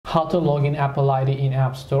how to log in Apple ID in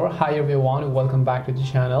App Store. Hi everyone, welcome back to the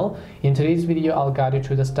channel. In today's video, I'll guide you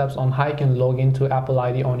through the steps on how you can log into Apple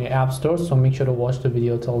ID on your App Store, so make sure to watch the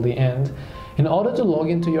video till the end. In order to log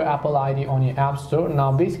into your Apple ID on your App Store,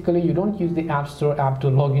 now basically you don't use the App Store app to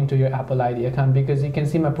log into your Apple ID account, because you can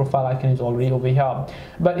see my profile icon is already over here.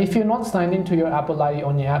 But if you're not signed into your Apple ID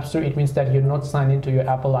on your App Store, it means that you're not signed into your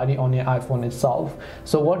Apple ID on your iPhone itself.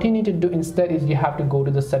 So what you need to do instead is you have to go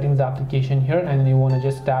to the settings application here, and you want to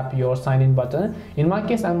just tap your sign in button. In my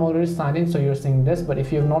case, I'm already signed in, so you're seeing this, but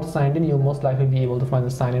if you're not signed in, you'll most likely be able to find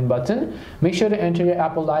the sign in button. Make sure to enter your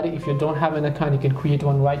Apple ID. If you don't have an account, you can create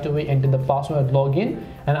one right away, enter the password, log in,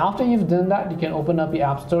 and after you've done that, you can open up your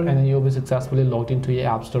App Store, and then you'll be successfully logged into your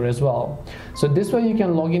App Store as well. So this way you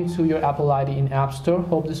can log into your Apple ID in App Store.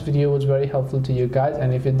 Hope this video was very helpful to you guys,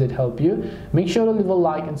 and if it did help you, make sure to leave a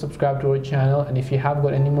like and subscribe to our channel, and if you have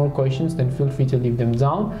got any more questions, then feel free to leave them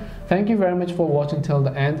down. Thank you very much for watching till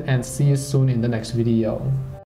the end, and see you soon in the next video.